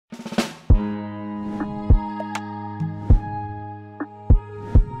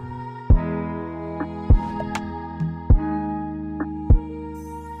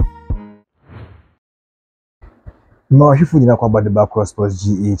Ma hwefo nyina kwa about the back sports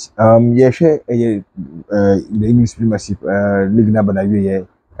GH. Yeah, share the English Premiership league na bana wie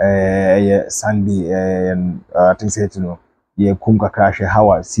yeah Sunday I think say you know yeah kum kakra hwe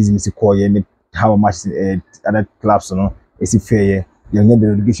how season is call yeah ni how match other clubs no is fair yeah the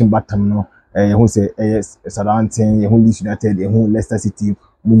relegation bottom no who say Southampton who Leeds United who Leicester City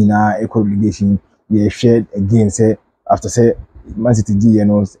mu nyina equal relegation yeah shared again say after say Man City you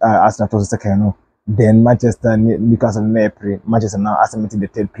know Arsenal to second no. Then Manchester, Newcastle, Manchester now estimated the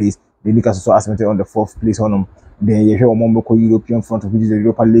third place. The Newcastle also estimated on the fourth place. On then you hear Momoko European front, which is the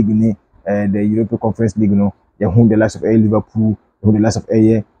Europa League, the European Conference League. No, you who the likes of Liverpool, who the likes of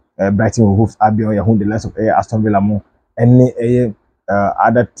Brighton, who Hove Albion, you who the likes of Aston Villa, mo. Any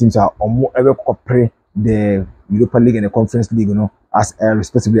other teams are almost ever cooperate the Europa League and the Conference League. You know, as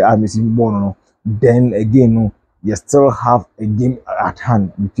respectively as Messi more. No, then again, no. You still have a game at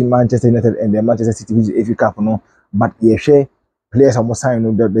hand between Manchester United and the Manchester City, which is FA Cup, no. But you share players are more sign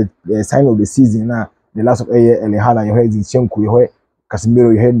of the sign of the season now. The last of Erling Haaland, you heard Zinchenko, you heard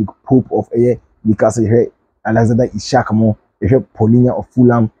Casemiro, you heard Nick Pope of Newcastle, you heard Alexander Isak, you heard Paulinho of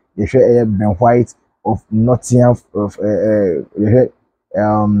Fulham, you heard Ben White of Nottingham, of you heard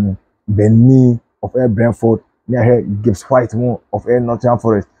Ben Mee of Brentford, you heard Gibbs White of Nottingham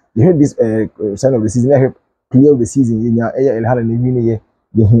Forest. You heard this sign of the season. You heard player of the season, you know, Erling Haaland,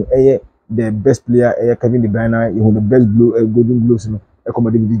 you the best player, Kevin De Bruyne, you the best golden gloves, you know,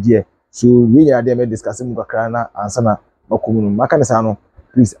 David. So we are there discussing Mukakrana and Sana Makumu. Makanesano,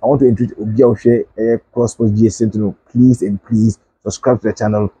 please, I want to introduce Obia share Cross Sports GS Sentinel. Please and please subscribe to the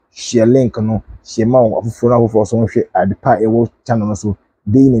channel, share link, no, share more of phone for someone share at the part channel. So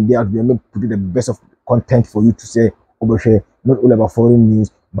day in and day out, we are putting the best of content for you to say over share, not all about foreign news,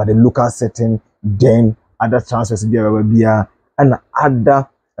 but the local setting, then other transfers be and other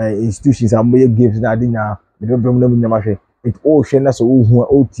institutions are more games na adina me don't bring them in it all share na so who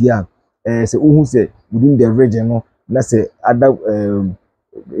OTR say who say within the region no na say other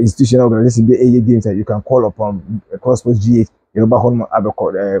institutional organization be games that you can call upon Cross Sports GH you ba hon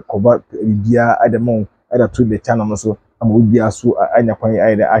abeko cover bia adamon either through the channel so am we bia so anya kwan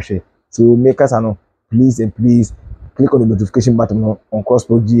either ashe so make us ano please and please click on the notification button on Cross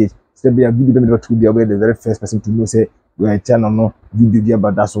Sports GH. Say be a video be to be the very first person to know say we are channel no video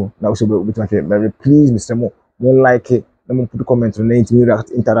about that so now so we very please Mr. Mo don't like it let me put comment on it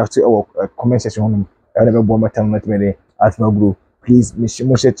interact or comment section on I never bomb my channel not me at my group please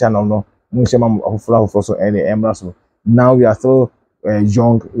Mo share channel no Mo share my for so any so now we are still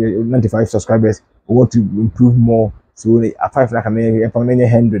young 95 subscribers we want to improve more so at 5 like I'm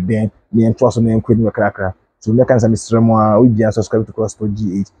 100 then me and trust on them quit my cracker so make us Mr. Mo we be subscribe to Cross Sports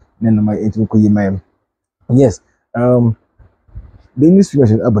GH. Yes, the English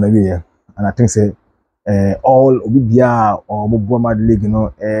Premiership abana and I think say all obibia or Moboma League, you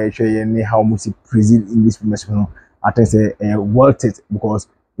know, share any how much present English Premiership, no. I think say worth it because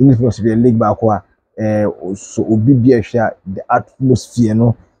English Premiership league back so obibia share the atmosphere,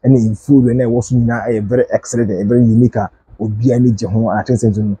 no, and in food and was very excellent and very unique. Obia ni je ho I think say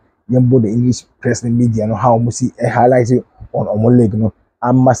the English press and media, no, how much highlight it on our league, no.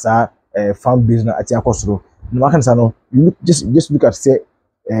 Amasa fan base na ati akosoro no makan sa no you just look at say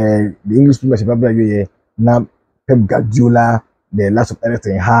the English Premiership abra na Pep Guardiola the last of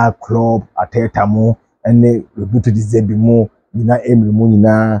everything ha club Ateta mo ene Roberto De Zerbi mo na Emery mo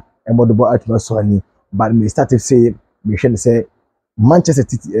nyina emodobo atmosphere ni but me start to say me say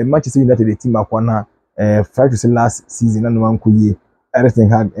Manchester United the team akwana fight to say last season na no wan koye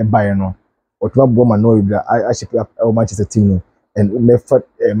everything had a buy no otwa bo ma no ibra I ship up Manchester team no and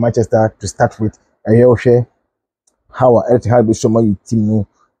Manchester to start with. I share how everything be show my team no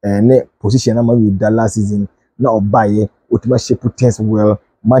ne position na you that last season na obaye ultimate shape things well.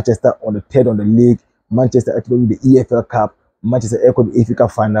 Manchester on the third on the league, Manchester actually the EFL Cup, Manchester equal the FA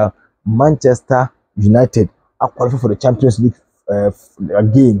Cup final, Manchester United are qualified for the Champions League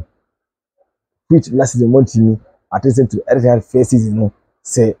again. Which last season one team attention to everything first season no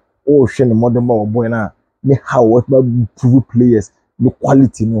say oh share the modern boy na me how what prove players the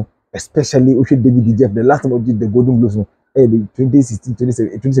quality no especially Oshe David De Gea the last time we did the Golden Gloves no the 2016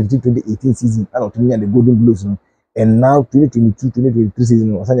 2017 2018 season and of the Golden Gloves no and now 2022 2023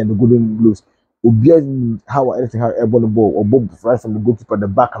 season no the Golden Gloves obia how everything how a ball or bob right from the goalkeeper the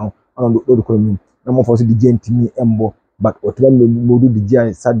back no on the corner no more for the Gea team embo but Otman Modu De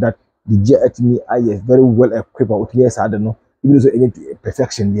Gea said that De Gea to me I very well equipped with yes I don't know even though any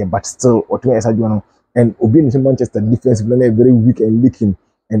perfection there but still Otman is no and Obin Manchester defensive line very weak and leaking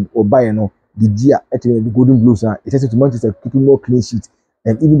and Obayano the Gia actually the Golden Blues it has to Manchester keeping more clean sheet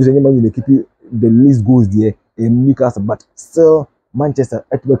and even though anyone will keep the least goals there Newcastle, but still Manchester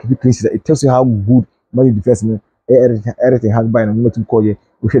at work keep clean sheet. It tells you how good Man defense everything has by and to call you.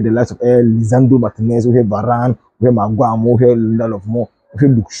 We have the likes of Lisandro Martinez, we have Varane, we have Maguire, we have Lindelof more, we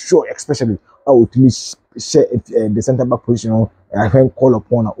have Luke Shaw especially. How to share the centre back position. I can call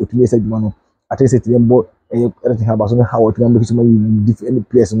upon to me said man. I think say to them but everything about so how to make some different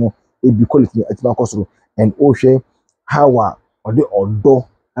players no it be quality at my cost and share how or the odo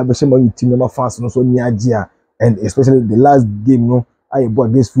I be some team member fans no so near and especially the last game no I bought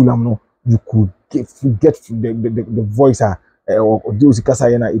against Fulham no you could get the voice or those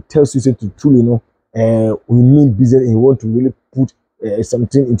Kasayana it tells you to truly know we mean business and you want to really put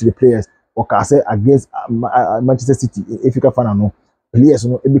something into the players or can say against Manchester City if you can find no players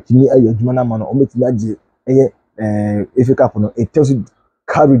no ebetimi aye adwuma na ma no obetimi age FA Cup no it tells you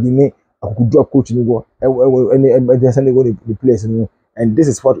carry the name akukudu coach ni go and send go the players no and this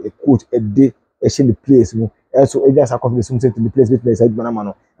is what a coach a day the players no so e just confidence say to the players with players adwuma na ma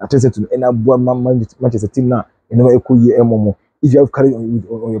no attention to any Manchester team now you know ekoye emomo if you have carry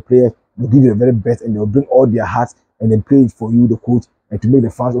on your players they give you the very best and they will bring all their hearts and then play it for you the coach and to make the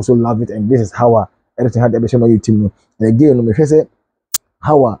fans also love it and this is how everything had the team no and again no me say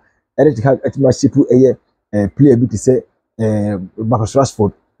how Eric had atmosphere a player bit to say Marcus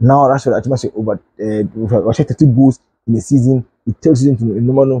Rashford now Rashford atmosphere over 30 goals in the season it tells you to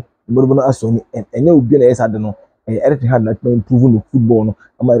no as and you will be an I don't know Eric had not improving the football no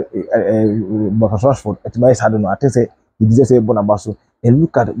Marcus Rashford at my side no I think say he deserves a Bonabaso and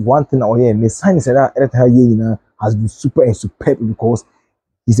look at one thing out here and the sign is that Eric has been super and superb because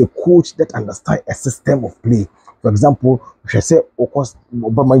he's a coach that understands a system of play. For example, if I say, of course,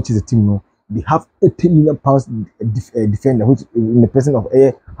 Obama is a team, no, they have 80 million pounds defender, which in the person of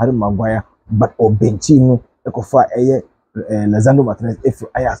Harry Maguire, but Benchino, Ekofa, Lisandro Martinez, if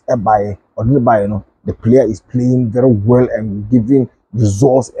I ask a buyer or didn't buy, no, the player is playing very well and giving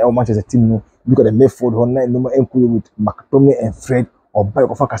results. Manchester team, no, look at the midfield, number with McTominay and Fred, or buy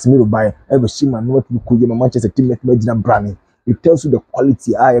Kofa Casemiro buy, every Shima, no, to Manchester team, let Browning. It tells you the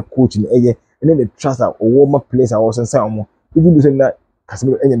quality I a coach in the area and then the trust that warmer players are also saying even though that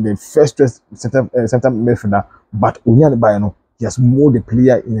Casemiro and the first center midfielder, but Unyan Bayano, he has more the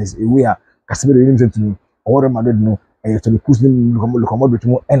player in his way. Casemiro didn't to or Madrid no and to the pushing locomotive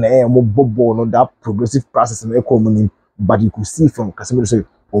more and more bobo no that progressive process in the but you could see from Casemiro say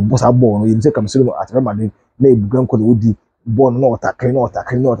or boss a ball no you say Casemiro at Real Madrid na Grand Code ball not tackling,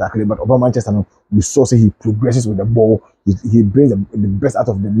 but over Manchester no, you saw say he progresses with the ball. He brings the best out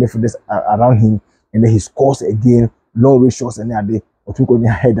of the midfielders around him, and then he scores again. Long range shots and there or two going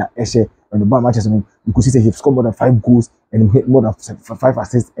header Eshe and the Manchester no, you could see say he scored more than 5 goals and he hit more than 5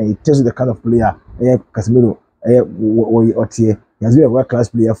 assists, and it tells you the kind of player Casemiro he has been a world class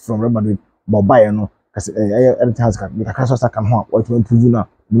player from Real Madrid, but Bayern no, everything has got a cash can help what to improve now.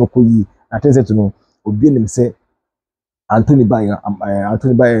 No koyi, I tell you to know, Obianim say. Anthony Bayer,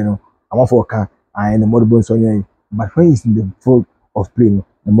 no, I'm for car, and the motherboard Sonia. But when he's in the full of play,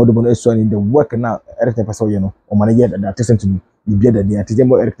 the motherboard is showing the work now, Eric Paso, or manager that attention to me, you get that the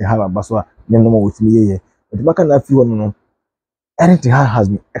Atizemo Eric have a Baswa, no more with me. But the back and feel no, Eric has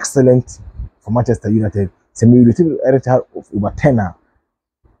been excellent for Manchester United. Semi retrieve Eric of over 10 now.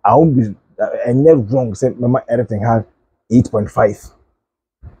 I won't be wrong, say, Mama Eric has 8.5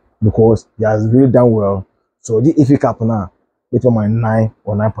 because he has really done well. So the FA Cup now, it's on my 9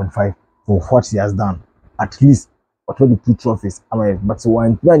 or 9.5 for what he has done. At least for 22 trophies. But so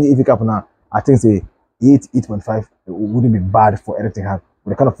when the FA Cup now, I think say 8.5 wouldn't be bad for Eric Ten Hag.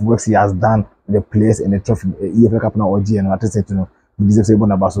 The kind of works he has done with the players and the trophy, FA Cup now or GN, I think to know he deserves a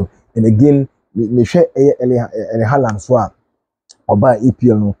Bonabaso. And again, me share Haaland so or buy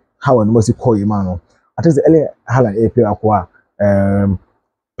EPL no how and must call you man. I think the Haaland EPL acquire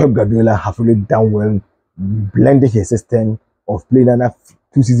Pep Guardiola have really done well. Blended his system of playing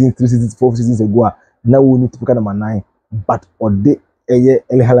 2 seasons, 3 seasons, 4 seasons ago. Now we need to pick number 9, but or the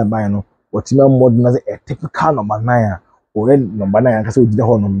Haaland Bayano, or Tima modern as a typical number 9 or then number 9 because we did the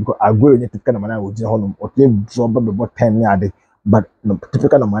honor because I go in typical number 9 with the honor or team drop about 10 yard, but no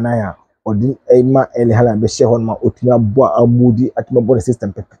typical number 9 or the Emma Haaland be share on my Otima Boa Moody at my body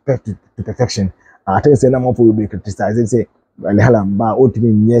system to perfection. I think say number for will be criticizing say Haaland ba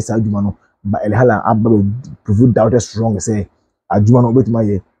Otima yes Adumano. But El Hala Abba proved doubted strong say Ajuma no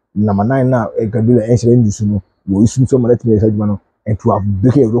betima number 9 now Guardiola ancient Yusuno will issue so much Ajuma and to have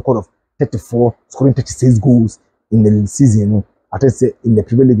breaking a record of 34 scoring 36 goals in the season. I think say in the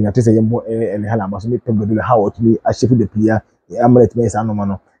Premier League I think say El Hala must make Pep Guardiola how to be a shape the player Amalet Mesa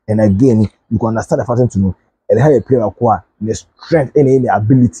no and again you can understand the fact to know El Hala player acquire the strength and the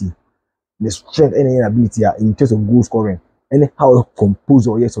ability the strength and ability in terms of goal scoring and how composed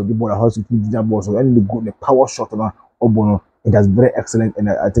or yes or the ball how to keep the ball so and the power shot or bono it has very excellent and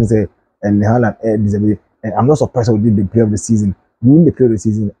I think say and Haaland deserve and I'm not surprised how did the player of the season win the player of the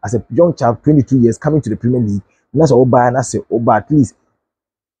season as a young child 22 years coming to the Premier League that's all by and that's at least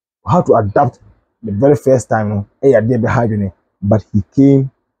how to adapt the very first time there behind you but he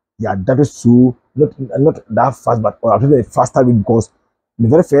adapted so not that fast but adapted faster because the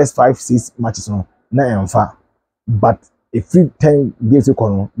very first 5-6 matches na far but if 10 games you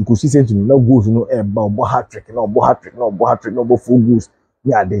could see something no goals about hat-trick no 4 goals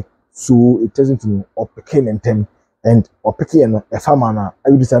yeah there so it tells you to picking and them and picking a farmer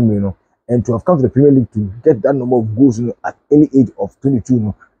every time and to have come to the Premier League to get that number of goals at any age of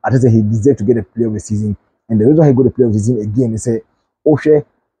 22 I think he deserved to get a player of the season and the reason he got the player of the season again he say Oshe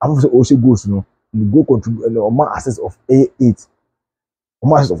goals the goal contribute or assist of A8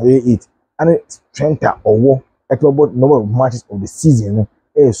 matches of A8 and strength or war about number of matches of the season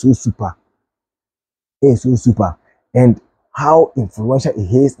is so super and how influential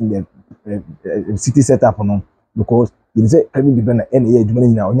he is in the City setup because you say Kevin De Bruyne any year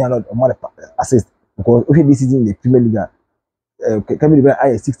not assist because this season in the Premier League Kevin De Bruyne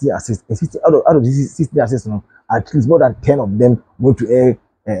had 16 assists and 60 out of these 16 assists at least more than 10 of them go to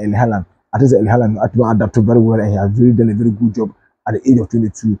Erling Haaland. I think Erling Haaland adapted very well and he has really done a very good job at the age of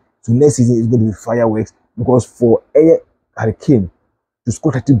 22. So next season is going to be fireworks because for Harry Kane to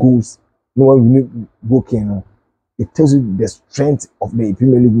score 30 goals, no one will need goal Kane. It tells you the strength of the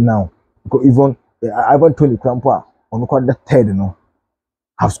Premier League now. Because even Ivan Toney Crampa on the third,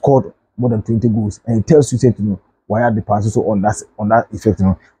 have scored more than 20 goals, and it tells you why are the passes so on that effect.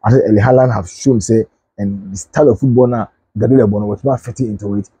 I think Erling Haaland have shown and the style of football now, Guardiola Bono was not fitting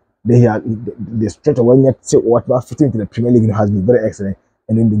into it. They have the strength of when what not fitting into the Premier League has been very excellent.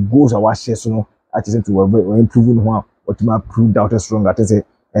 And then the goals are what shares I think we're improving what might prove out strong. I think say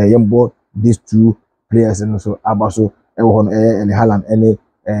these two players and also Abaso and Haaland and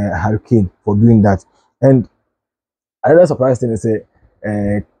Harry Kane for doing that. And another surprise thing is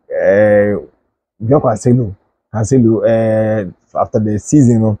Cancelo after the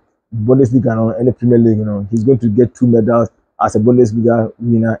season Bundesliga and the Premier League he's going to get 2 medals as a Bundesliga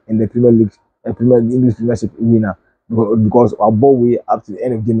winner and the Premier League English Premiership winner because our ball way up to the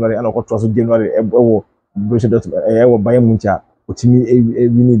end of January and of course January Borussia Dortmund Bayern Munich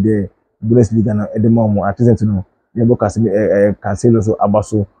winning the Bundesliga at the moment at present Cancelo so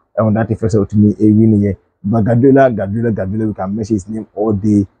Abaso on that first to me a winning but Guardiola we can mention his name all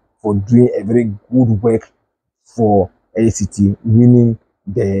day for doing a very good work for ACT winning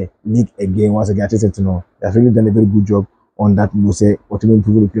the league again once again. I think they have really done a very good job on that. Say what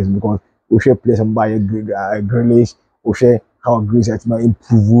improve the players because we share players and buy Grealish, we share how Grealish might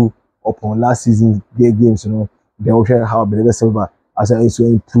improve upon last season games. Then we share how Bernardo Silva as also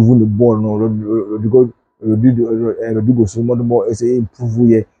improving the ball. Rodrigo so more the ball is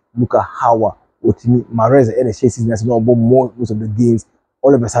improve. Look at how Mahrez and the season has not more most of the games.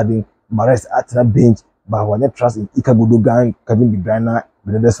 All of a sudden, Mahrez at the bench, but when they trust in Ika Gundogan, Kevin De Bruyne,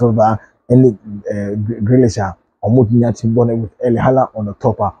 Bernardo Silva, and Grealish, almost nothing with Erling Haaland on the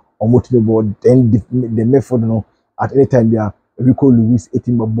top, almost the ball. Then the method, at any time, they are Rico Lewis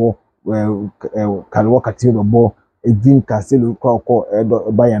 18 ball, Kyle Walker team the ball, Edwin Cancelo,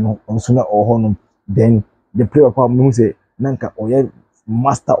 Bayern on Suna or Honum. Then the player problem say Nanka or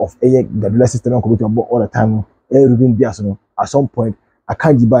master of Guardiola system all the time. Ruben Dias, at some point.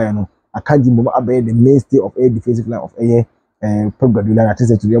 Akanji Bayern, Akanji Moma Abe, the mainstay of a defensive line of Pep Guardiola. I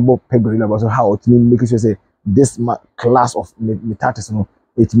think to the Pep Guardiola about how to make sure say this class of Metatis,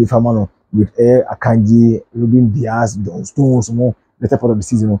 it me Famano with Akanji, Ruben Dias, John Stones, the type of the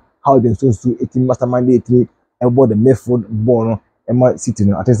season, how the Stones do 18 mastermind 18 about the method ball, Emma City.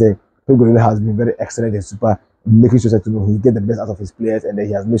 I think Pep Guardiola has been very excellent and super making sure that he get the best out of his players, and then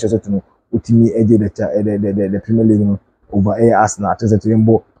he has made sure that ultimately the Premier League over Arsenal. I think that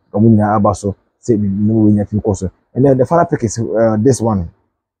Abaso said the number winning team course. And then the final pick is this one.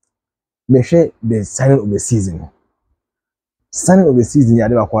 Make sure the signing of the season. Signing of the season,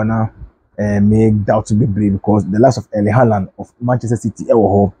 make doubt to be brave because the last of Erling Haaland of Manchester City,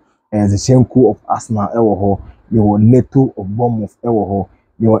 Zinchenko of Arsenal, you were Neto of Bournemouth, you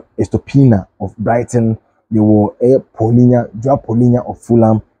were Estopina of Brighton, you were Joao Polina of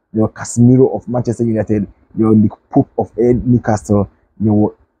Fulham, you were Casemiro of Manchester United, you were Nick Pope of Newcastle, you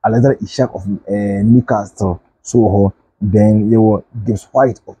were Alexander Isak of Newcastle, so then you were Gibbs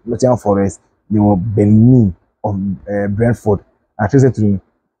White of Nottingham Forest, you were Benny of Brentford. I think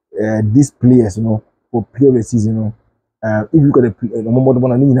these players, for player of the season, if you look at the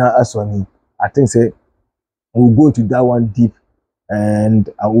Momodobona Aswani, I think say we'll go into that one deep, and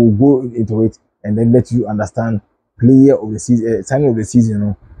I will go into it and then let you understand player of the season, signing of the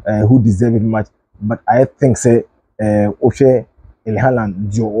season, who deserve it much. But I think say Oshe El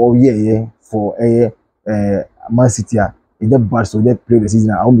Haaland oh yeah for Man City, he just bad so they play the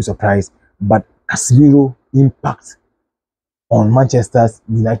season. I won't be surprised. But Casemiro impact on Manchester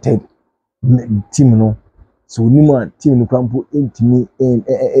United team no, so Nima team no crampo intimi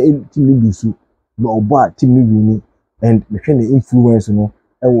team no lusu no oba team no wini, and me hwe the influence no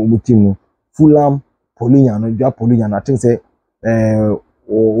e wo team no. Fulham Paulinho no Joao Paulinho, I think say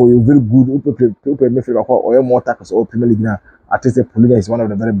or very good people me feel or more tackles or Premier League now. I think say Paulinho is one of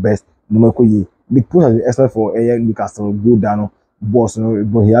the very best no matter the pool has been excellent for Newcastle go down boss no,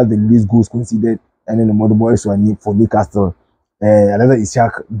 but he has the least goals conceded, and then the mother boys for Newcastle. Another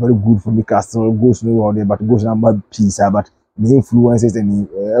Ishak, very good for Newcastle, goes no there, but goes number piece, but the influences and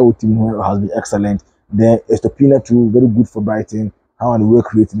the team has been excellent. Then Estopina too, very good for Brighton. How and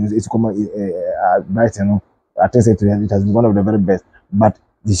work rate is come Brighton. I think it has been one of the very best. But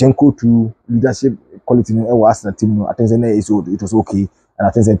the Shenko too, leadership quality was the team. I think it was okay, and I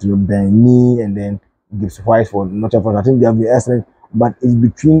think to Benny and then gives White for not for. I think they have been excellent, but it's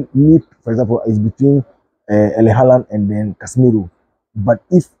between me, for example, it's between El Haaland and then Casemiro. But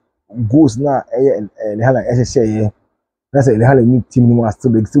if goals now, El Haaland share, that's El Haaland team no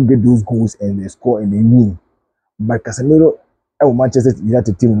they still get those goals and they score and they win. But Casemiro, Manchester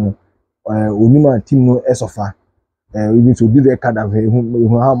United team no, Onima team no suffer. Even to do the card of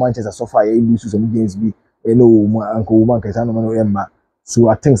how Manchester suffer, lose some games be, Uncle Woman Emma. So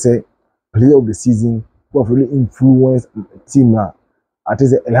I think say player of the season who have really influenced team now. I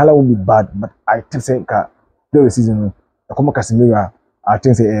think El Haaland will be bad, but I think say player of the season, Casemiro, I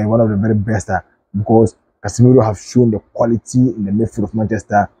think say one of the very best because Casemiro have shown the quality in the midfield of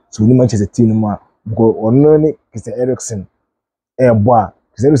Manchester. So we Manchester team because only Christian Eriksen,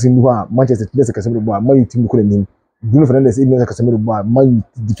 Christian Eriksen do Manchester Casemiro Man team could name. Bruno Fernandes even Casemiro Man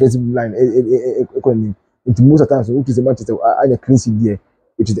defensive line could name. Into most of the times, which is Manchester, I clean sheet there,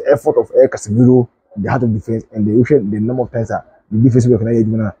 which is the effort of Casemiro, the heart of defense, and the number of times the defense work.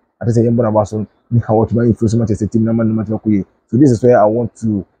 I just say about so how to influence Manchester team number. So this is where I want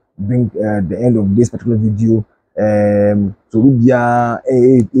to bring the end of this particular video. So we be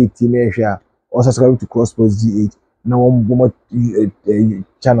a team here. Also subscribe to Crosspost GH. Now one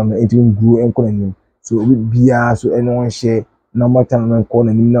channel and grow and connect. So we be so anyone share number channel and call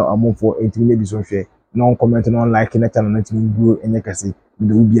and now I'm for 18 maybe so share. No comment, no like, and channel and grow and you can see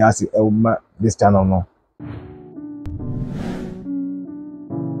we be this channel now.